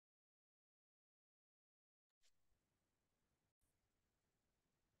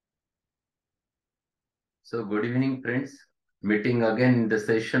So, good evening, friends. Meeting again in the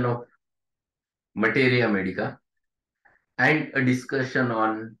session of Materia Medica and a discussion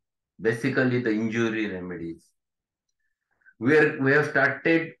on basically the injury remedies. We have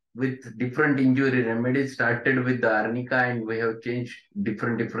started with different injury remedies, started with the arnica, and we have changed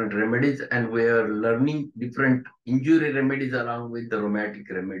different remedies, and we are learning different injury remedies along with the rheumatic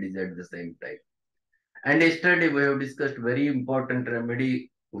remedies at the same time. And yesterday we have discussed very important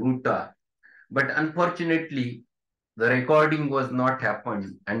remedy, Ruta. But unfortunately, the recording was not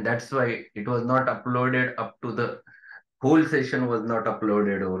happened, and that's why it was not uploaded up to the whole session was not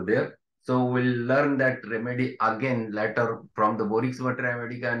uploaded over there. So we'll learn that remedy again later from the Borix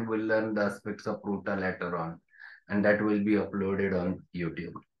Remedica, and we'll learn the aspects of Ruta later on, and that will be uploaded on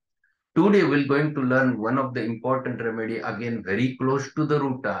YouTube. Today we're going to learn one of the important remedy, again very close to the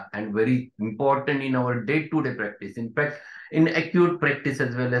Ruta and very important in our day-to-day practice. In fact, in acute practice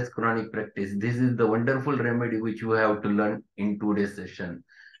as well as chronic practice, this is the wonderful remedy which you have to learn in today's session,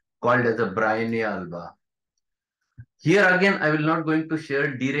 called as a Bryonia Alba. Here again, I will not going to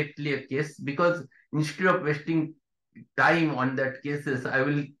share directly a case, because instead of wasting time on that cases, I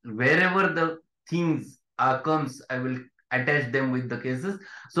will, wherever the things comes, I will attach them with the cases,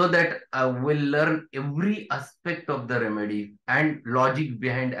 so that I will learn every aspect of the remedy and logic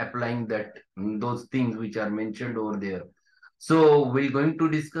behind applying that, those things which are mentioned over there. So we're going to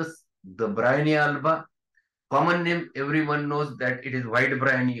discuss the Bryonia alba. Common name everyone knows that it is white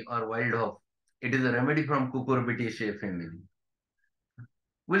bryony or wild hop. It is a remedy from Cucurbitaceae family.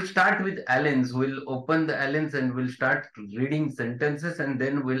 We'll start with Allen's. We'll open the Allen's and we'll start reading sentences, and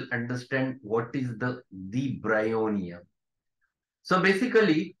then we'll understand what is the Bryonia. So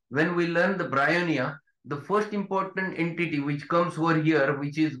basically, when we learn the Bryonia, the first important entity which comes over here,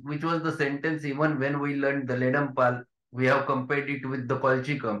 which was the sentence even when we learned the Ledampal, we have compared it with the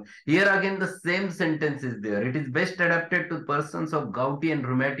colchicum. Here again, the same sentence is there. It is best adapted to persons of gouty and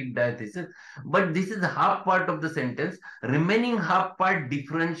rheumatic diathesis. But this is half part of the sentence. Remaining half part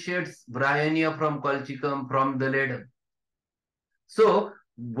differentiates Bryonia from colchicum from the Ledam. So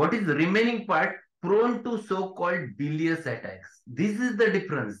what is the remaining part? Prone to so-called bilious attacks. This is the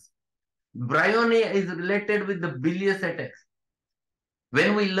difference. Bryonia is related with the bilious attacks.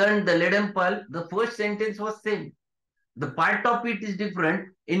 When we learned the Ledampal, the first sentence was same. The part of it is different.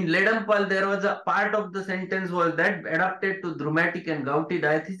 In Ledampal, there was a part of the sentence was that adapted to rheumatic and gouty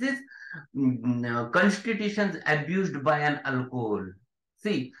diathesis, constitutions abused by an alcohol.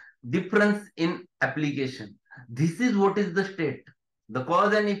 See, difference in application. This is what is the state. The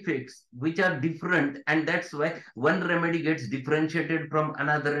cause and effects which are different, and that's why one remedy gets differentiated from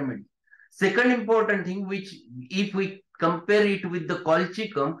another remedy. Second important thing, which if we compare it with the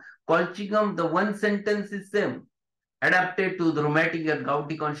colchicum, the one sentence is same, adapted to the rheumatic and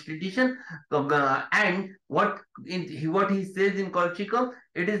gouty constitution. And what he says in colchicum,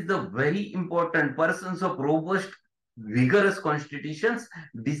 it is the very important persons of robust, vigorous constitutions,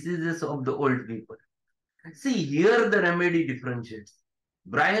 diseases of the old people. See, here the remedy differentiates.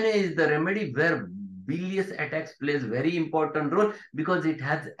 Bryonia is the remedy where bilious attacks plays very important role, because it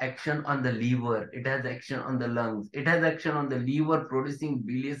has action on the liver, it has action on the lungs, it has action on the liver producing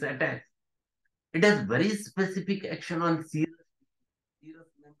bilious attacks. It has very specific action on serous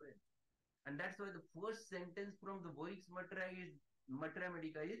membrane. And that's why the first sentence from the Boix Materia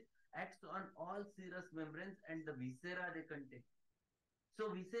Medica is acts on all serous membranes and the viscera they contain. So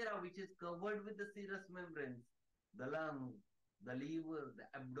viscera, which is covered with the serous membranes, the lung, the liver,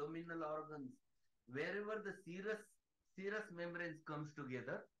 the abdominal organs, wherever the serous membranes comes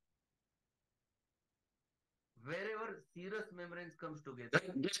together,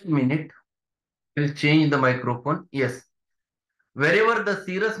 just a minute, we'll change the microphone. Yes. Wherever the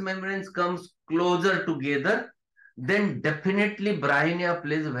serous membranes comes closer together, then definitely Bryonia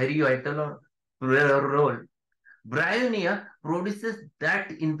plays a very vital role. Bryonia produces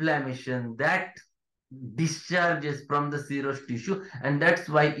that inflammation, that discharges from the serous tissue, and that's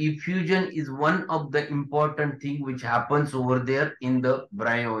why effusion is one of the important thing which happens over there in the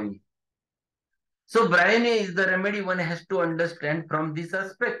Bryonia. So Bryonia is the remedy one has to understand from this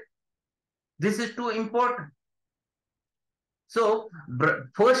aspect. This is too important. So,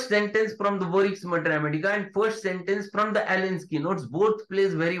 first sentence from the Borix Medica and first sentence from the Allen's keynotes both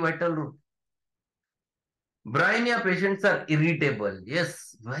plays very vital role. Bryonia patients are irritable.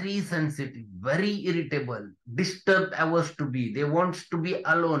 Yes, very sensitive, very irritable, disturbed averse to be. They want to be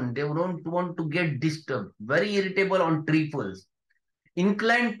alone. They don't want to get disturbed. Very irritable on trifles.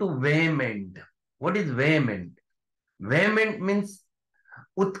 Inclined to vehement. What is vehement? Vehement means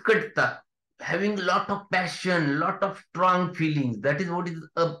utkata, having lot of passion, lot of strong feelings. That is what is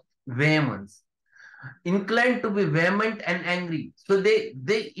a vehemence. inclined to be vehement and angry. So they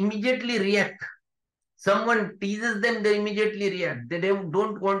immediately react. Someone teases them, they immediately react. They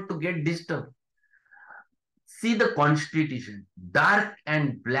don't want to get disturbed. See the constitution, dark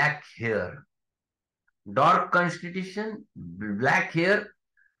and black hair. Dark constitution, black hair,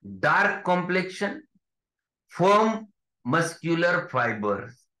 dark complexion, firm muscular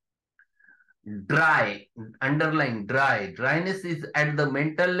fibers, dry, underlying dry. Dryness is at the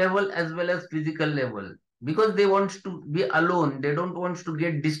mental level as well as physical level because they want to be alone. They don't want to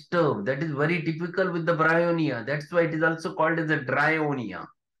get disturbed. That is very typical with the bryonia. That's why it is also called as a dryonia.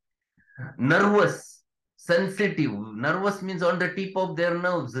 Nervous, sensitive. Nervous means on the tip of their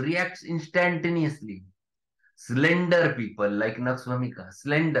nerves, reacts instantaneously. Slender people like Naksvamika,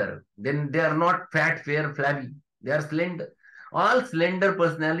 slender. Then they are not fat, fair, flabby. They are slender. All slender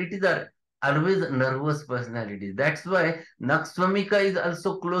personalities are always nervous personalities. That's why Naksvamika is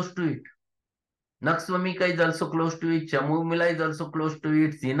also close to it. Naksvamika is also close to it. Chamomila is also close to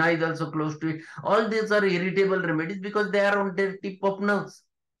it. Sina is also close to it. All these are irritable remedies because they are on their tip of nerves.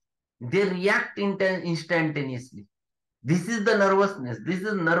 They react instantaneously. This is the nervousness. This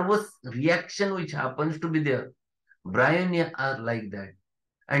is nervous reaction which happens to be there. Bryonia are like that.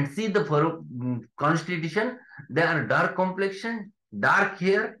 And see the constitution, they are dark complexion, dark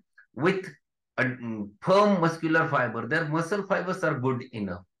hair with a firm muscular fiber. Their muscle fibers are good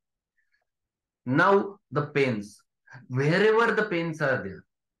enough. Now the pains. Wherever the pains are there,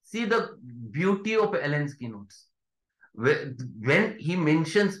 see the beauty of Allen's notes. When he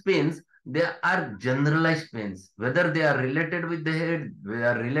mentions pains, they are generalized pains. Whether they are related with the head, they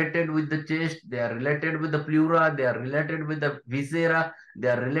are related with the chest, they are related with the pleura, they are related with the viscera, they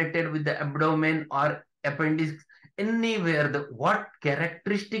are related with the abdomen or appendix. Anywhere, what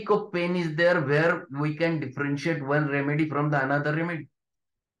characteristic of pain is there where we can differentiate one remedy from the another remedy?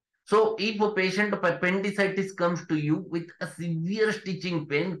 So if a patient of appendicitis comes to you with a severe stitching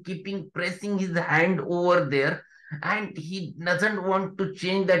pain, pressing his hand over there, and he doesn't want to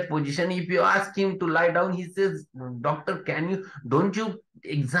change that position. If you ask him to lie down, he says, "Doctor, don't you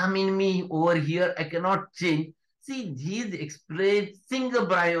examine me over here? I cannot change." See, he is expressing a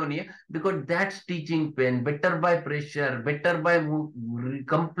bryonia because that stitching pain, better by pressure, better by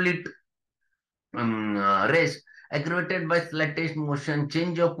complete rest, aggravated by sluggish motion,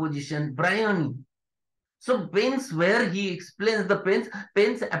 change of position, Bryony. So pains where he explains the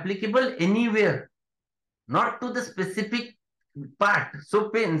pains applicable anywhere, not to the specific part. So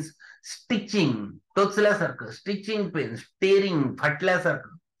pains, stitching, toxla stitching pains, tearing, fatla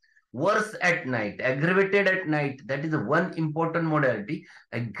circle. Worse at night, aggravated at night. That is the one important modality,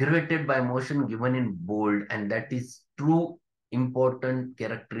 aggravated by motion given in bold, and that is true important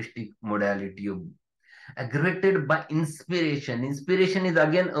characteristic modality of aggravated by inspiration. Inspiration is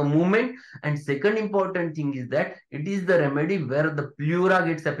again a movement. And second important thing is that it is the remedy where the pleura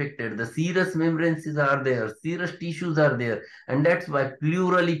gets affected. The serous membranes are there, serous tissues are there. And that's why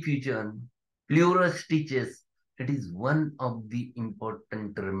pleural effusion, pleural stitches, it is one of the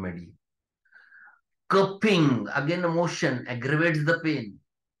important remedy. Cupping, again, motion aggravates the pain.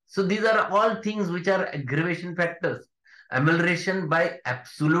 So these are all things which are aggravation factors. Amelioration by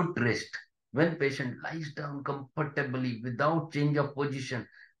absolute rest. When patient lies down comfortably without change of position,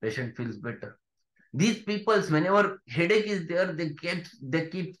 patient feels better. These peoples, whenever headache is there, they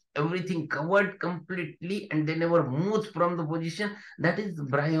keep everything covered completely and they never moves from the position. That is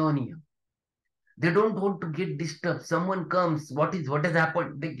bryonia. They don't want to get disturbed. Someone comes, what has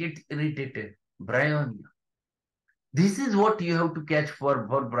happened? They get irritated. Bryonia. This is what you have to catch for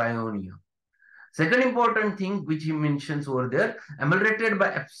bryonia. Second important thing which he mentions over there, ameliorated by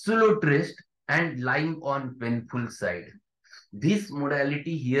absolute rest and lying on painful side. This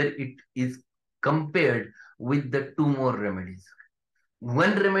modality here, it is compared with the two more remedies.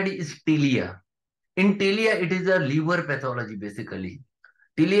 One remedy is tilia. In tilia, it is a liver pathology basically.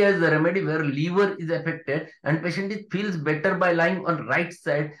 Tilia is the remedy where liver is affected and patient feels better by lying on right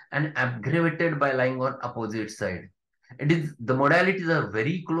side and aggravated by lying on opposite side. It is the modalities are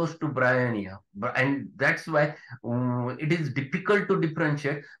very close to bryonia, and that's why it is difficult to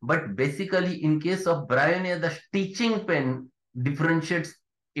differentiate. But basically, in case of bryonia, the stitching pain differentiates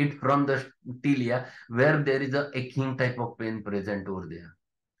it from the tilia, where there is a aching type of pain present over there.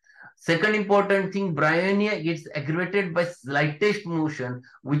 Second important thing, bryonia gets aggravated by slightest motion,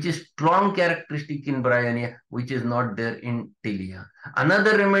 which is strong characteristic in bryonia, which is not there in tilia.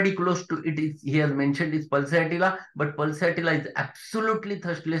 Another remedy close to it is, he has mentioned, is pulsatilla, but pulsatilla is absolutely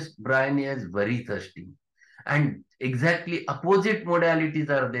thirstless. Bryonia is very thirsty. And exactly opposite modalities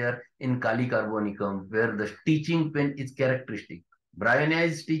are there in Kali carbonicum, where the stitching pain is characteristic. Bryonia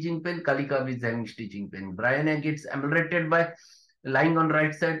is stitching pain, Kalikab is having stitching pain. Bryonia gets ameliorated by lying on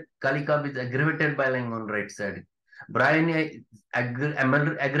right side, Kalikab is aggravated by lying on right side. Bryonia is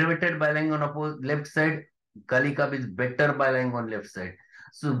aggravated by lying on left side, Kalikab is better by lying on left side.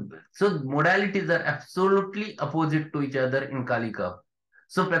 So modalities are absolutely opposite to each other in Kalikab.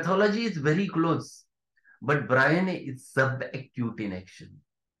 So pathology is very close, but Bryonia is subacute in action.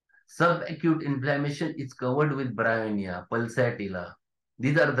 Subacute inflammation is covered with bryonia, pulsatilla.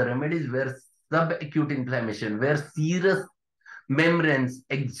 These are the remedies where subacute inflammation, where serous membranes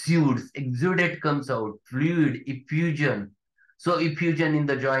exudate comes out, fluid, effusion. So effusion in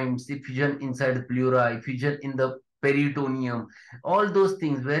the joints, effusion inside the pleura, effusion in the peritoneum, all those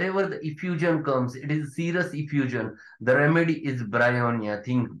things, wherever the effusion comes, it is serous effusion. The remedy is bryonia.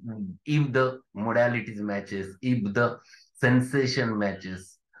 Think if the modalities matches, if the sensation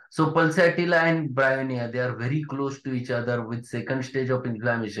matches. So pulsatilla and bryonia, they are very close to each other with second stage of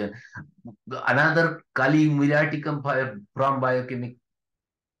inflammation. Another Kali muriaticum from biochemic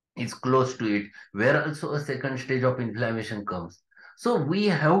is close to it, where also a second stage of inflammation comes. So we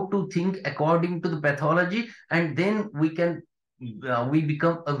have to think according to the pathology, and then we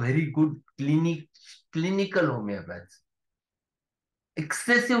become a very good clinical homeopath.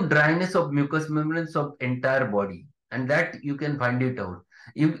 Excessive dryness of mucous membranes of entire body, and that you can find it out.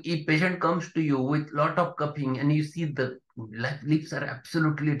 If patient comes to you with lot of coughing and you see the lips are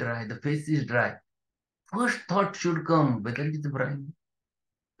absolutely dry, the face is dry, first thought should come whether it is brine.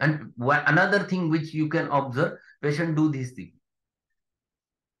 And another thing which you can observe, patient do this thing.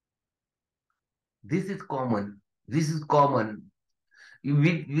 This is common. This is common.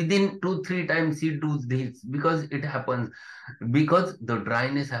 Within 2-3 times he does this because it happens, because the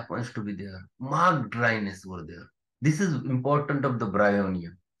dryness happens to be there, marked dryness over there. This is important of the bryonia.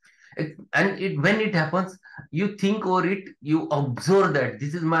 When it happens, you think over it, you observe that.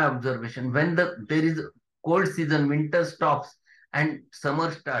 This is my observation. When there is cold season, winter stops and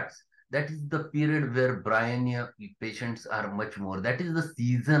summer starts, that is the period where bryonia patients are much more. That is the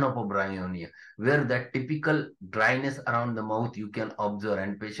season of a bryonia, where that typical dryness around the mouth you can observe,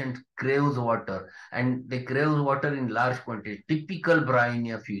 and patient craves water, and they crave water in large quantity. Typical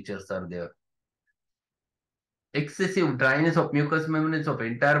bryonia features are there. Excessive dryness of mucous membranes of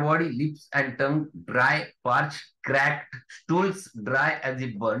entire body, lips and tongue dry, parched, cracked, stools dry as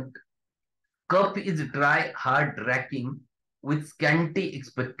if burnt. Cough is dry, hard, racking with scanty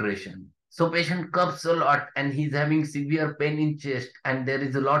expectoration. So patient coughs a lot and he's having severe pain in chest and there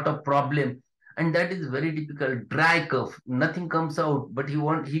is a lot of problem. And that is very typical. Dry cough, nothing comes out, but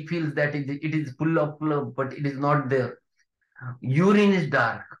he feels that it is full of blood, but it is not there. Urine is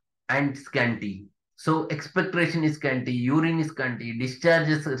dark and scanty. So expectoration is scanty, urine is scanty,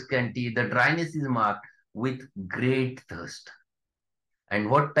 discharges are scanty, the dryness is marked with great thirst. And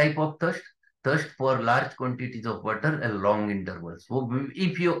what type of thirst? Thirst for large quantities of water and long intervals. So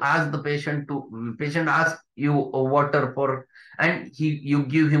if you ask the patient asks you water for, and you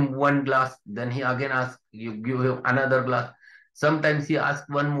give him one glass, then he again asks, you give him another glass. Sometimes he asks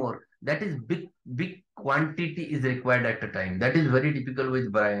one more. That is big quantity is required at a time. That is very typical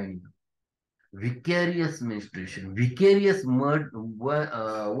with Brian. Vicarious menstruation. Vicarious word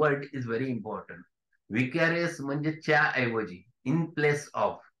is very important. Vicarious म्हणजे च्या ऐवजी, in place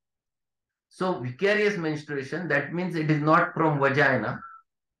of. So vicarious menstruation, that means it is not from vagina.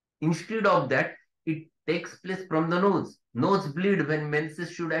 Instead of that, it takes place from the nose. Nose bleed when menses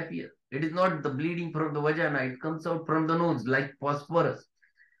should appear. It is not the bleeding from the vagina. It comes out from the nose like phosphorus.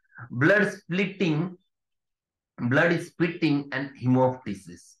 Blood splitting, blood is spitting, and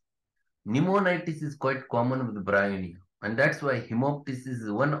hemoptysis. Pneumonitis is quite common with bryonia, and that's why hemoptysis is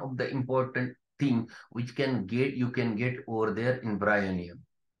one of the important thing which you can get over there in bryonia.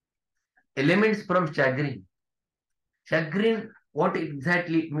 Elements from chagrin. Chagrin, what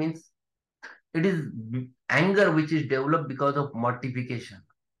exactly it means? It is anger which is developed because of mortification.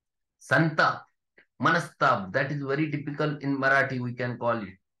 Santap, manastap, that is very typical in Marathi, we can call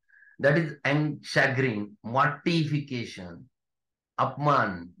it. That is chagrin, mortification,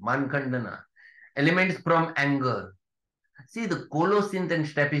 apman, mankandana. Elements from anger. See, the colocynth and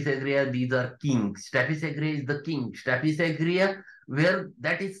staphysagrия, these are kings. Staphysagrия is the king. Staphysagrия, where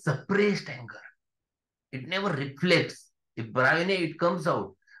that is suppressed anger. It never reflects. If bryonia, it comes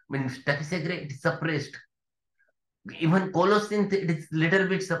out. When staphysagrия, it is suppressed. Even colocynth, it is little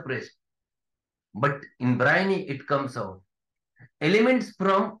bit suppressed. But in bryonia, it comes out. Elements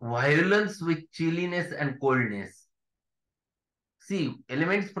from violence with chilliness and coldness. See,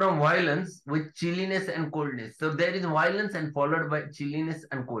 elements from violence with chilliness and coldness. So there is violence and followed by chilliness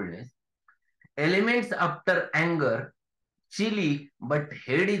and coldness. Elements after anger, chilly, but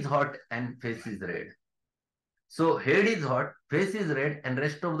head is hot and face is red. So head is hot, face is red, and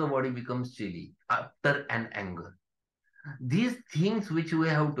rest of the body becomes chilly after an anger. These things which we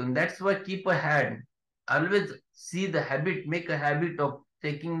have to, and that's why keep a hand. Always see the habit, make a habit of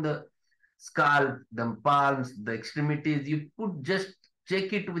taking the scalp, the palms, the extremities. You put just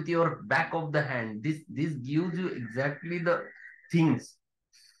check it with your back of the hand. This gives you exactly the things.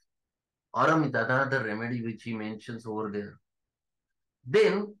 Aram is another remedy which he mentions over there.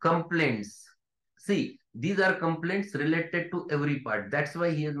 Then complaints. See, these are complaints related to every part. That's why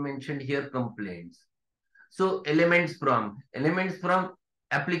he has mentioned here complaints. So elements from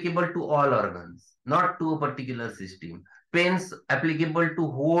applicable to all organs, not to a particular system. Pains applicable to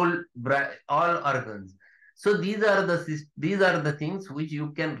all organs. So these are the things which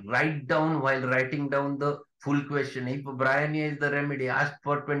you can write down while writing down the full question. If Bryonia is the remedy, ask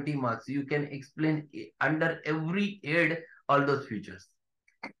for 20 marks. You can explain under every head all those features.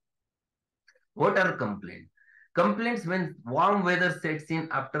 What are complaints? Complaints when warm weather sets in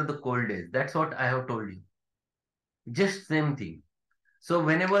after the cold days. That's what I have told you. Just same thing. So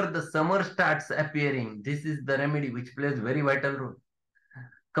whenever the summer starts appearing, this is the remedy which plays very vital role.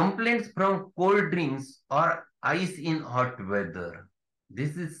 Complaints from cold drinks or ice in hot weather.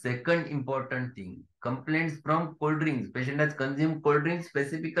 This is second important thing. Complaints from cold drinks. Patient has consumed cold drinks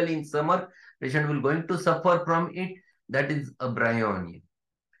specifically in summer. Patient will going to suffer from it. That is a bryonia.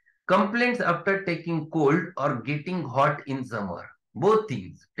 Complaints after taking cold or getting hot in summer. Both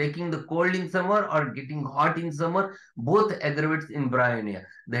things, taking the cold in summer or getting hot in summer, both aggravates in bryonia.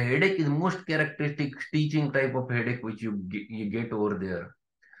 The headache is most characteristic teaching type of headache which you get over there.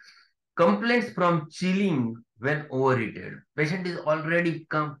 Complaints from chilling when overheated. Patient is already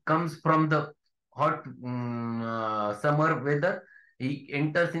comes from the hot summer weather. He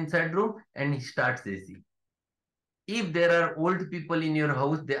enters inside room and he starts AC. If there are old people in your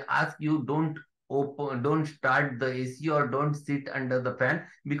house, they ask you don't start the AC or don't sit under the fan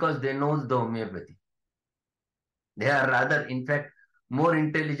because they know the homeopathy. They are rather, in fact, more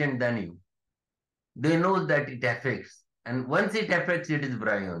intelligent than you. They know that it affects, and once it affects, it is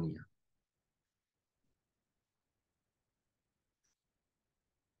bryonia.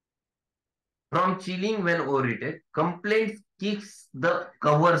 From chilling when overheated, complaints keeps the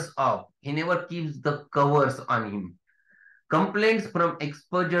covers off. He never keeps the covers on him. Complaints from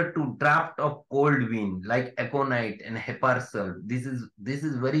exposure to draft of cold wind like aconite and heparsol. This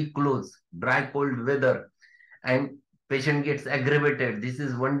is very close. Dry cold weather and patient gets aggravated. This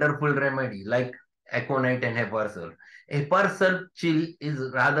is wonderful remedy like aconite and heparsol. Heparsol chill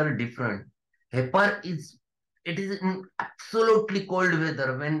is rather different. Hepar is it is in absolutely cold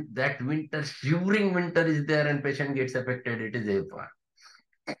weather when that winter shivering winter is there and patient gets affected. It is hepar.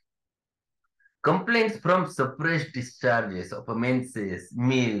 Complaints from suppressed discharges of menses,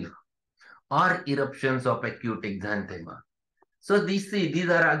 milk, or eruptions of acute exanthema. So these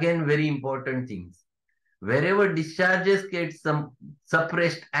are again very important things. Wherever discharges get some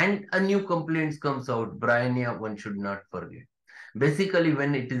suppressed and a new complaints comes out, bryonia one should not forget. Basically,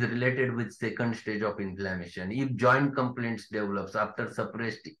 when it is related with second stage of inflammation, if joint complaints develops after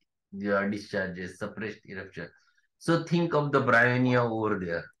suppressed discharges, suppressed eruption, so think of the bryonia over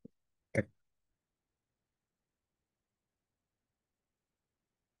there.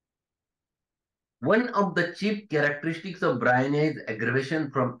 One of the chief characteristics of bryonia is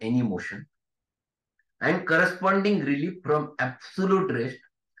aggravation from any motion and corresponding relief from absolute rest,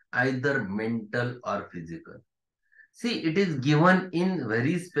 either mental or physical. See, it is given in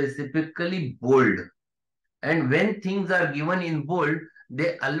very specifically bold. And when things are given in bold,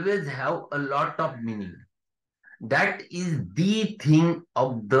 they always have a lot of meaning. That is the thing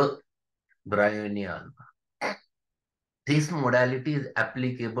of the Bryonia. This modality is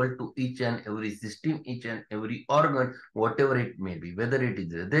applicable to each and every system, each and every organ, whatever it may be, whether it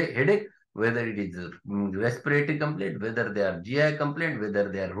is the headache, whether it is a respiratory complaint, whether they are GI complaint, whether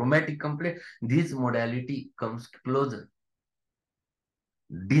they are rheumatic complaint, this modality comes closer.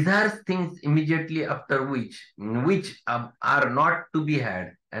 Desires things immediately after which are not to be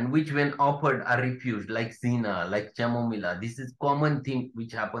had and which when offered are refused, like Sina, like chamomilla. This is common thing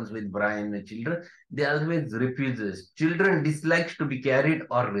which happens with Brian and children. They always refuses. Children dislikes to be carried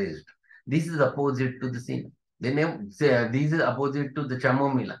or raised. This is opposite to the Sina. They never say this is opposite to the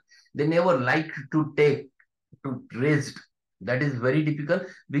chamomilla. They never like to take to raised. That is very difficult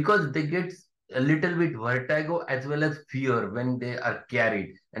because they get a little bit vertigo as well as fear when they are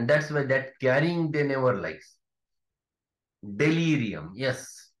carried, and that's why that carrying they never likes. Delirium,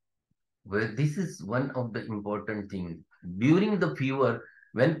 yes. Well, this is one of the important things during the fever.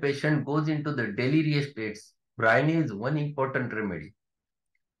 When patient goes into the delirious states, Bryonia is one important remedy.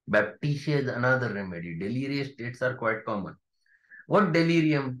 Baptisia is another remedy. Delirious states are quite common. What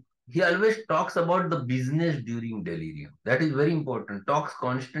delirium? He always talks about the business during delirium. That is very important. Talks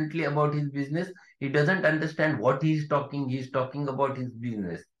constantly about his business. He doesn't understand what he is talking. He is talking about his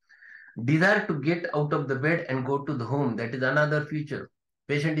business. Desire to get out of the bed and go to the home. That is another feature.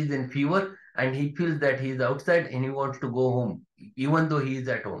 Patient is in fever and he feels that he is outside and he wants to go home, even though he is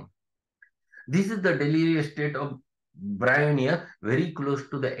at home. This is the delirious state of Bryonia, very close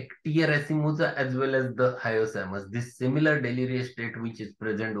to the Ectia racemosa as well as the hyoscyamus. This similar delirious state which is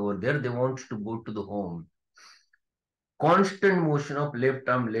present over there, they want to go to the home. Constant motion of left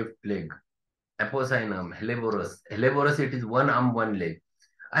arm, left leg. Apocynon, Helleborus. Helleborus, it is one arm, one leg.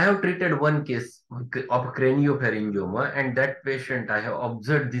 I have treated one case of craniopharyngioma, and that patient, I have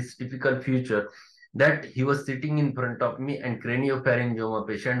observed this typical feature that he was sitting in front of me, and craniopharyngioma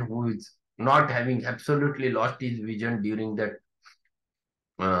patient who is not having absolutely lost his vision during that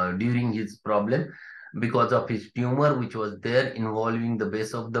during his problem because of his tumor which was there involving the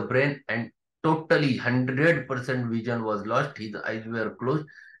base of the brain, and totally 100% vision was lost. His eyes were closed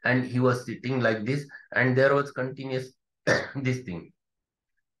and he was sitting like this, and there was continuous this thing.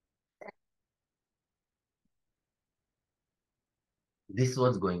 This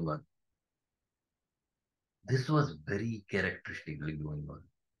was going on. This was very characteristically going on.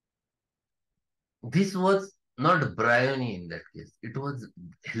 This was not Bryonia in that case. It was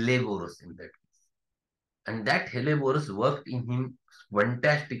Helleborus in that case. And that Helleborus worked in him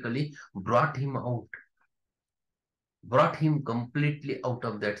fantastically, brought him completely out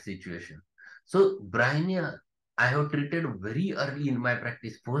of that situation. So Bryonia, I have treated very early in my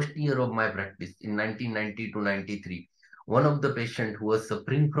practice, first year of my practice in 1990 to 93. One of the patients who was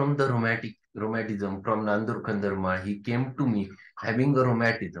suffering from the rheumatism from Nandur Kandarma, he came to me having a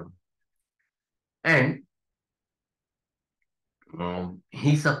rheumatism. And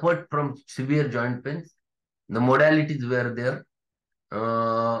he suffered from severe joint pains. The modalities were there.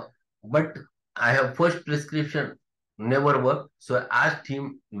 But I have first prescription never worked. So I asked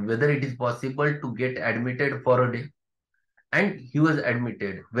him whether it is possible to get admitted for a day. And he was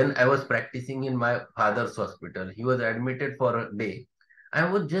admitted when I was practicing in my father's hospital. He was admitted for a day. I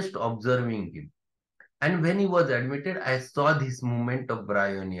was just observing him. And when he was admitted, I saw this movement of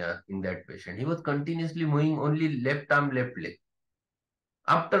bryonia in that patient. He was continuously moving only left arm, left leg.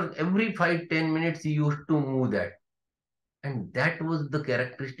 After every 5-10 minutes, he used to move that. And that was the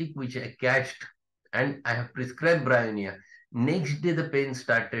characteristic which I catched. And I have prescribed bryonia. Next day, the pain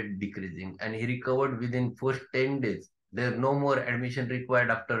started decreasing and he recovered within first 10 days. There's no more admission required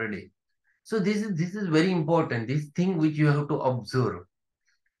after a day. So this is very important. This thing which you have to observe.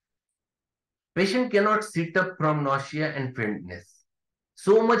 Patient cannot sit up from nausea and faintness.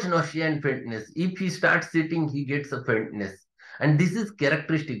 So much nausea and faintness. If he starts sitting, he gets a faintness. And this is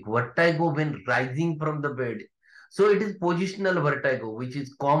characteristic. Vertigo when rising from the bed. So it is positional vertigo, which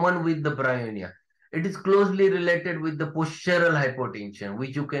is common with the bryonia. It is closely related with the postural hypotension,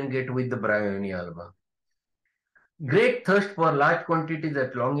 which you can get with the Bryonia Alba. Great thirst for large quantities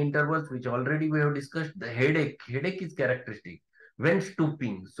at long intervals, which already we have discussed. The headache is characteristic. When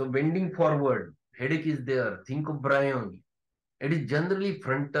stooping, so bending forward, headache is there. Think of Bryonia. It is generally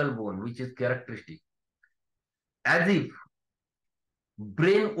frontal bone, which is characteristic. As if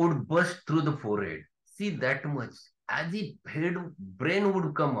brain would burst through the forehead. See that much. As if brain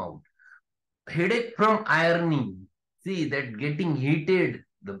would come out. Headache from ironing. See that getting heated.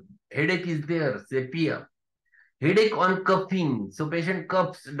 The headache is there. Sepia. Headache on coughing. So patient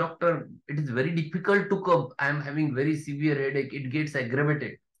coughs, doctor, it is very difficult to cough. I am having very severe headache. It gets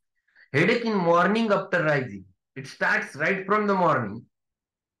aggravated. Headache in morning after rising. It starts right from the morning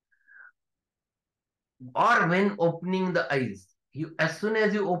or when opening the eyes. As soon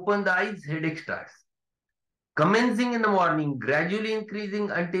as you open the eyes, headache starts. Commencing in the morning, gradually increasing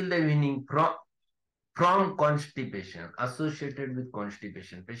until the evening from constipation, associated with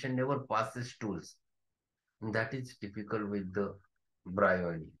constipation. Patient never passes stools. That is typical with the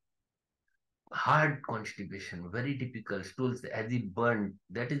bryonia. Hard constipation, very typical. Stools as if burned.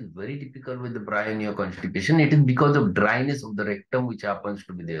 That is very typical with the bryonia constipation. It is because of dryness of the rectum which happens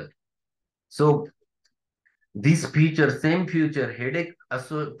to be there. So this feature, same feature, headache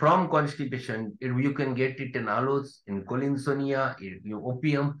from constipation, you can get it in aloes, in cholinsonia, in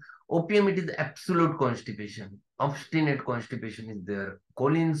opium. Opium, it is absolute constipation. Obstinate constipation is there.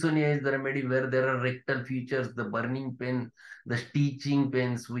 Cholinsonia is the remedy where there are rectal features, the burning pain, the stitching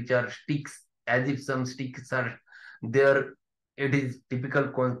pains, which are sticks, as if some sticks are there. It is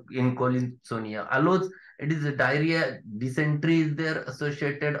typical in cholinsonia. Aloes, It is a diarrhea, dysentery is there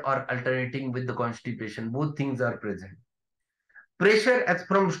associated or alternating with the constipation. Both things are present. Pressure as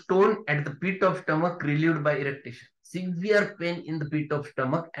from stone at the pit of stomach relieved by eructation. Severe pain in the pit of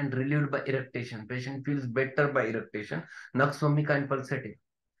stomach and relieved by eructation. Patient feels better by eructation. Nux vomica and pulsating.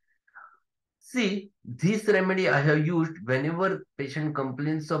 See, this remedy I have used whenever patient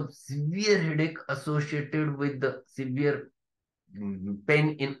complains of severe headache associated with the severe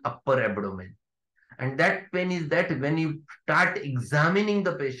pain in upper abdomen. And that pain is that when you start examining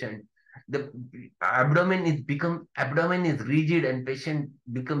the patient, the abdomen is rigid and patient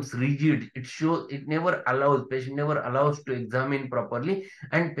becomes rigid. It never allows, patient never allows to examine properly,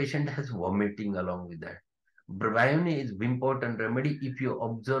 and patient has vomiting along with that. Bryonia is important remedy if you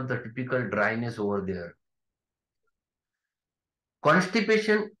observe the typical dryness over there.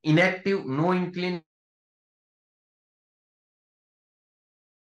 Constipation, inactive, no inclination.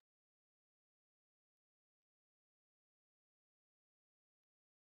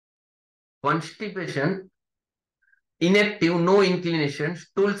 Constipation, inactive, no inclination.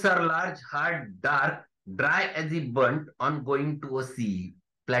 Stools are large, hard, dark, dry as if burnt on going to a sea.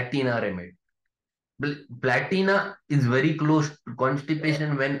 Platina remedy. Platina is very close to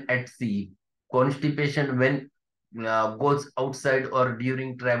constipation when at sea. Constipation when goes outside or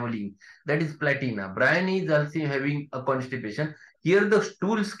during traveling. That is platina. Bryonia is also having a constipation. Here the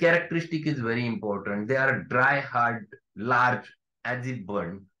stools characteristic is very important. They are dry, hard, large, as if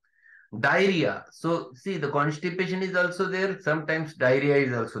burned. Diarrhea. So see, the constipation is also there. Sometimes diarrhea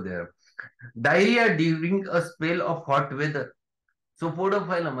is also there. Diarrhea during a spell of hot weather. So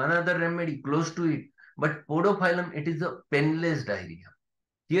podophyllum, another remedy close to it. But podophyllum, it is a painless diarrhea.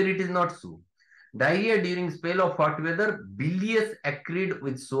 Here it is not so. Diarrhea during spell of hot weather, bilious acrid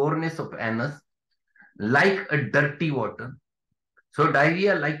with soreness of anus, like a dirty water. So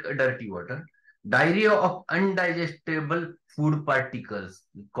diarrhea like a dirty water. Diarrhea of undigestible food particles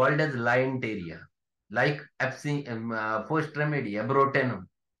called as lyenteria, like first remedy, abrotenum.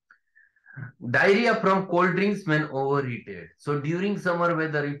 Diarrhea from cold drinks when overheated. So during summer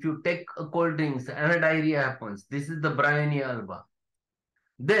weather, if you take a cold drinks and a diarrhea happens, this is the Bryonia alba.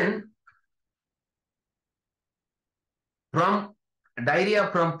 Then from diarrhea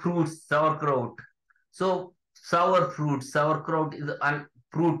from fruits, sauerkraut. So sauerkraut is a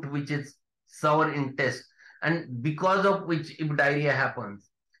fruit which is sour in taste, and because of which if diarrhea happens,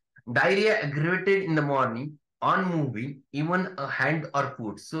 diarrhea aggravated in the morning, on moving, even a hand or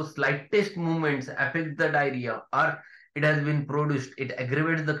foot. So slightest movements affect the diarrhea or it has been produced, it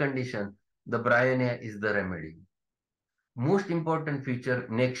aggravates the condition. The bryonia is the remedy. Most important feature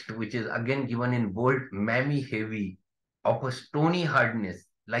next, which is again given in bold, mammy heavy, of a stony hardness,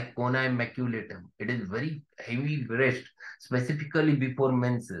 like cona immaculatum. It is very heavy breast, specifically before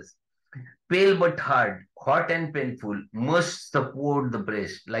menses. Pale but hard, hot and painful, must support the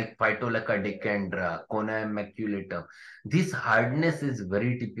breast, like Phytolacca decandra, cona immaculatum. This hardness is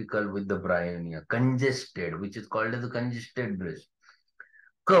very typical with the bryonia. Congested, which is called as a congested breast.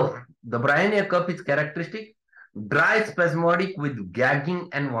 Cough. The bryonia cough is characteristic. Dry spasmodic with gagging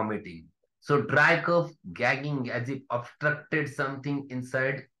and vomiting. So dry cough, gagging as if obstructed something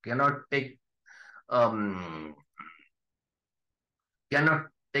inside, um cannot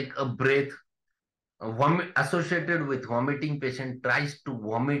take a breath. Associated with vomiting, patient tries to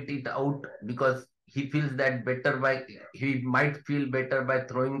vomit it out because he might feel better by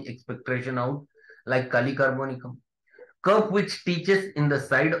throwing expectoration out, like kali carbonicum. Cough which teaches in the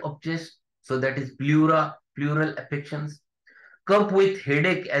side of chest, so that is pleural affections. Cough with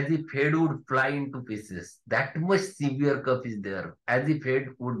headache as if head would fly into pieces. That much severe cough is there, as if head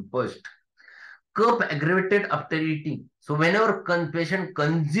would burst. Cough aggravated after eating. So whenever patient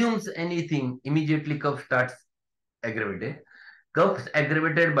consumes anything, immediately cough starts aggravated. Cough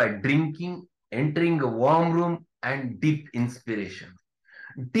aggravated by drinking, entering a warm room, and deep inspiration.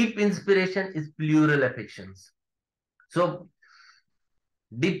 Deep inspiration is pleural affections. So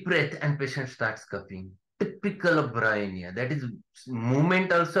deep breath and patient starts coughing. Typical of bryonia. That is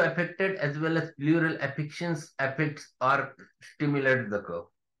movement also affected as well as pleural affections affects or stimulate the cough.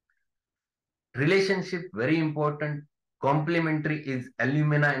 Relationship very important. Complementary is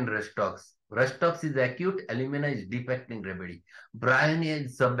alumina and restox. Restox is acute, alumina is deep acting remedy. Bryonia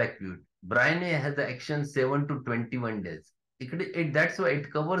is subacute. Bryonia has the action 7 to 21 days. That's why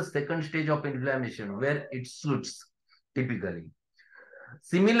it covers second stage of inflammation where it suits typically.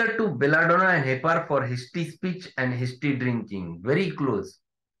 Similar to belladonna and hepar for hasty speech and hasty drinking. Very close.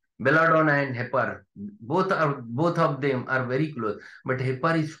 Belladonna and hepar, both of them are very close. But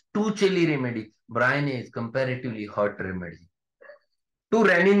hepar is too chilly remedy. Bryonia is comparatively hot remedy. Two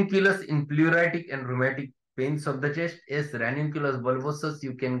ranunculus in pleuritic and rheumatic pains of the chest. Yes, ranunculus bulbosus,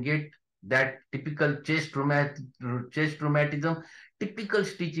 you can get that typical chest rheumatism. Typical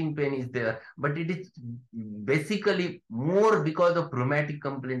stitching pain is there, but it is basically more because of rheumatic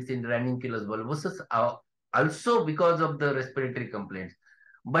complaints in ranunculus bulbosus, also because of the respiratory complaints.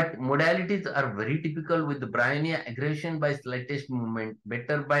 But modalities are very typical with the Bryonia: aggression by slightest movement,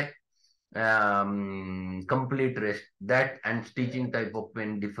 better by complete rest. That and stitching type of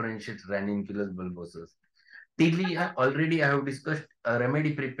pain differentiates ranunculus bulbosus. Tilia, already I have discussed, a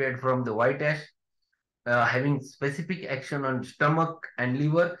remedy prepared from the white ash, having specific action on stomach and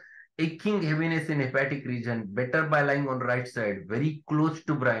liver, aching heaviness in hepatic region, better by lying on right side, very close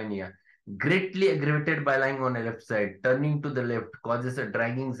to bryonia, greatly aggravated by lying on the left side, turning to the left causes a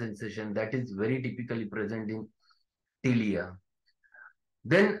dragging sensation that is very typically present in tilia.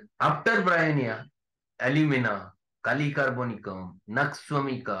 Then after bryonia, alumina, Kalicarbonicum, Nux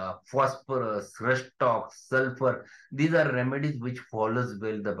phosphorus, rustox, sulfur. These are remedies which follows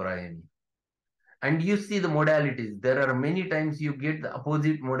well the bryonia. And you see the modalities. There are many times you get the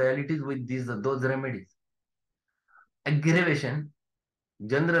opposite modalities with those remedies. Aggravation,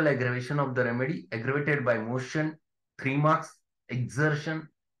 general aggravation of the remedy, aggravated by motion, 3 marks, exertion.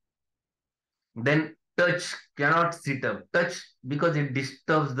 Then touch, cannot sit up. Touch because it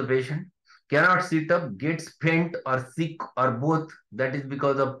disturbs the patient. Cannot sit up, gets faint or sick or both. That is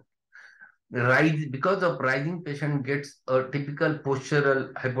because of rising patient gets a typical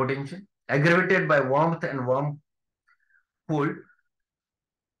postural hypotension. Aggravated by warmth and food,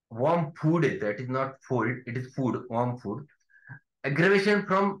 warm food, that is not food, it is food, warm food. Aggravation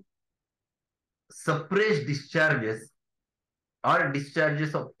from suppressed discharges or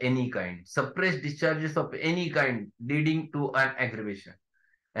discharges of any kind. Suppressed discharges of any kind leading to an aggravation.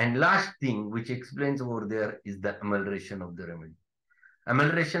 And last thing which explains over there is the amelioration of the remedy.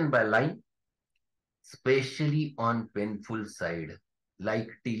 Amelioration by line, especially on painful side, like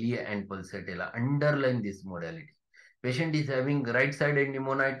tilia and pulsatilla, underline this modality. Patient is having right side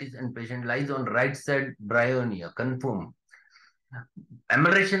pneumonitis and patient lies on right side bryonia, confirm.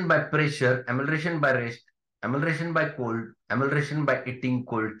 Amelioration by pressure, amelioration by rest, amelioration by cold, amelioration by eating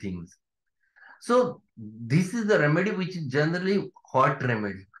cold things. So this is the remedy which is generally hot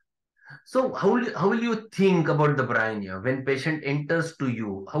remedy. So how will you think about the bryonia when patient enters to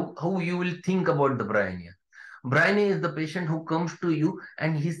you? How you will think about the bryonia? Bryonia is the patient who comes to you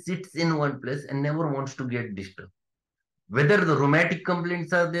and he sits in one place and never wants to get disturbed. Whether the rheumatic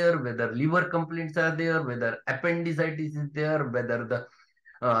complaints are there, whether liver complaints are there, whether appendicitis is there, whether the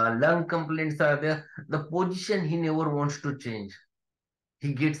lung complaints are there, the position he never wants to change.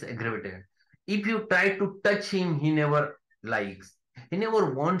 He gets aggravated. If you try to touch him, he never likes. He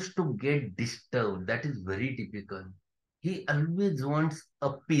never wants to get disturbed. That is very typical. He always wants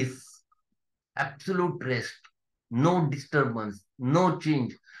a peace, absolute rest, no disturbance, no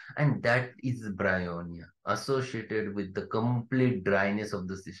change. And that is bryonia associated with the complete dryness of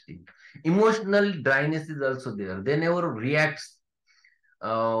the system. Emotional dryness is also there. They never reacts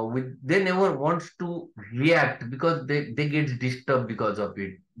they never wants to react because they get disturbed because of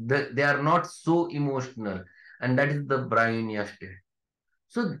it. They are not so emotional, and that is the bryonia state.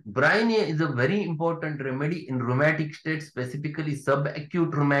 So bryonia is a very important remedy in rheumatic state, specifically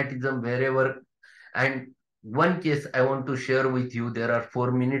subacute rheumatism, wherever. And one case I want to share with you. There are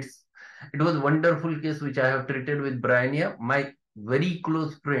 4 minutes. It was a wonderful case which I have treated with bryonia. My very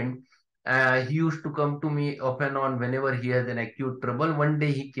close friend, he used to come to me off and on whenever he has an acute trouble. One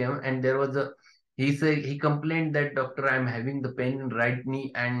day he came and there was a, he said, he complained that doctor, I'm having the pain in right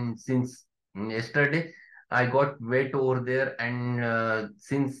knee and since yesterday I got wet over there and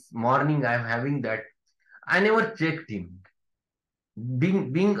since morning I'm having that. I never checked him.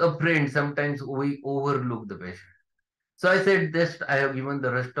 Being a friend, sometimes we overlook the patient. So I said, just I have given the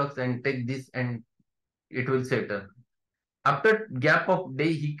Rustox and take this and it will settle. After gap of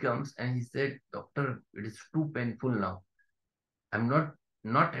day, he comes and he said, Doctor, it is too painful now. I'm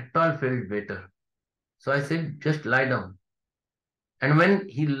not at all felt better. So I said, just lie down. And when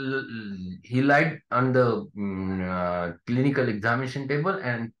he lied on the clinical examination table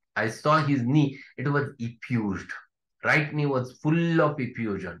and I saw his knee, it was effused. Right knee was full of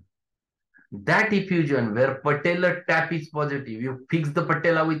effusion. That effusion where patellar tap is positive, you fix the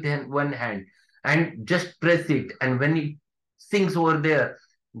patella with one hand and just press it. And when it sinks over there,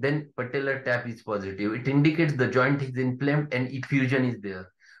 then patellar tap is positive. It indicates the joint is inflamed and effusion is there.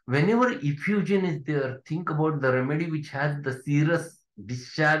 Whenever effusion is there, think about the remedy which has the serous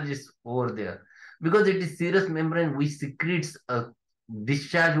discharges over there. Because it is serous membrane which secretes a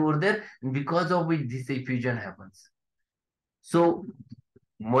discharge over there, and because of which this effusion happens. So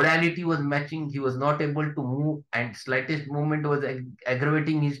modality was matching. He was not able to move, and slightest movement was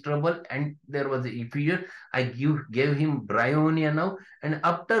aggravating his trouble, and there was a period. I gave him Bryonia now, and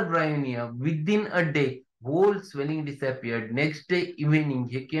after Bryonia, within a day, whole swelling disappeared. Next day evening,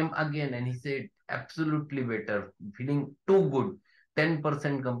 he came again and he said, absolutely better, feeling too good.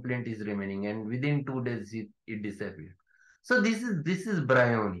 10% complaint is remaining, and within 2 days it disappeared. So this is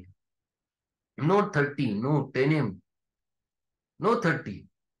Bryonia. No 30, no 10M, no 30.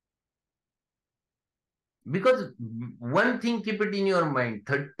 Because one thing, keep it in your mind,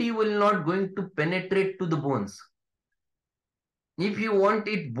 30 will not going to penetrate to the bones. If you want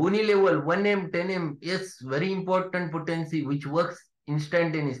it bony level, 1M, 10M, yes, very important potency which works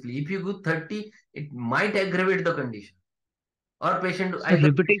instantaneously. If you go 30, it might aggravate the condition. Or patient, So either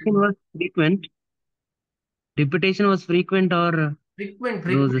repetition patient, was frequent. Repetition was frequent or frequent.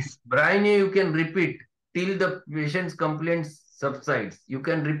 those. Brine you can repeat till the patient's complaints subsides. You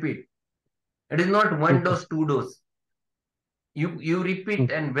can repeat. It is not one Okay. dose, two dose. You repeat,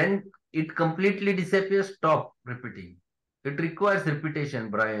 Okay. and when it completely disappears, stop repeating. It requires repetition,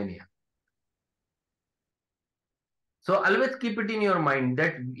 Bryonia. So always keep it in your mind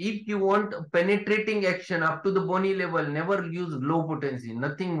that if you want penetrating action up to the bony level, never use low potency.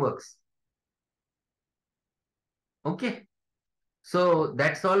 Nothing works. Okay. So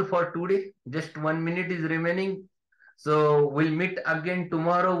that's all for today. Just 1 minute is remaining. So we'll meet again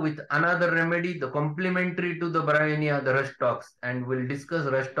tomorrow with another remedy, the complementary to the Bryonia, the rush talks, and we'll discuss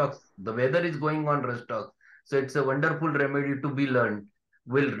rush talks. The weather is going on rush talks. So it's a wonderful remedy to be learned.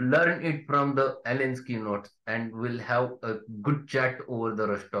 We'll learn it from the Allen's keynotes, and we'll have a good chat over the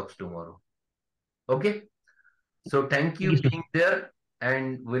rush talks tomorrow. Okay. So thank Thank you, you sir. being there,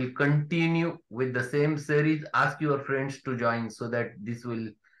 and we'll continue with the same series. Ask your friends to join so that this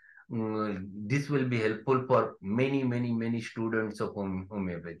will be helpful for many students of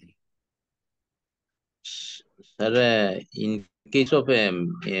homeopathy. Sir, in case of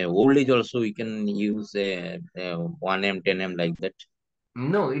old age also, we can use 1M, 10M like that.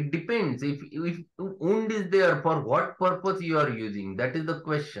 No, it depends. If wound is there, for what purpose you are using? That is the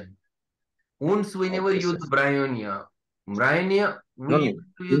question. Wounds we never Okay, use sir. Bryonia. Bryonia we No, no. used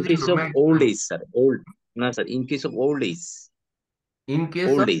to use In in case of old rheumatism. age, sir. No, sir. In case of In case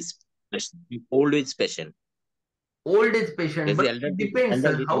of old age, old age patient. old age patient, As the but it depends, sir.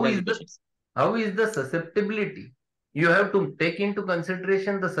 elderly patients. How is the susceptibility? You have to take into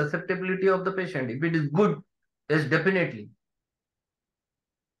consideration the susceptibility of the patient. If it is good, yes, definitely.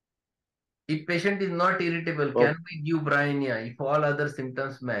 If patient is not irritable, Oh, can we give Bryonia if all other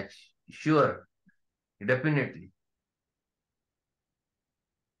symptoms match? Sure, definitely.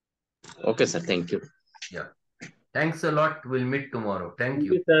 okay, sir. Thank you. Yeah. Thanks a lot. We'll meet tomorrow. Thank Thank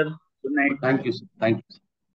you. you, sir. Good night. Good Thank night. you, sir. Thank you.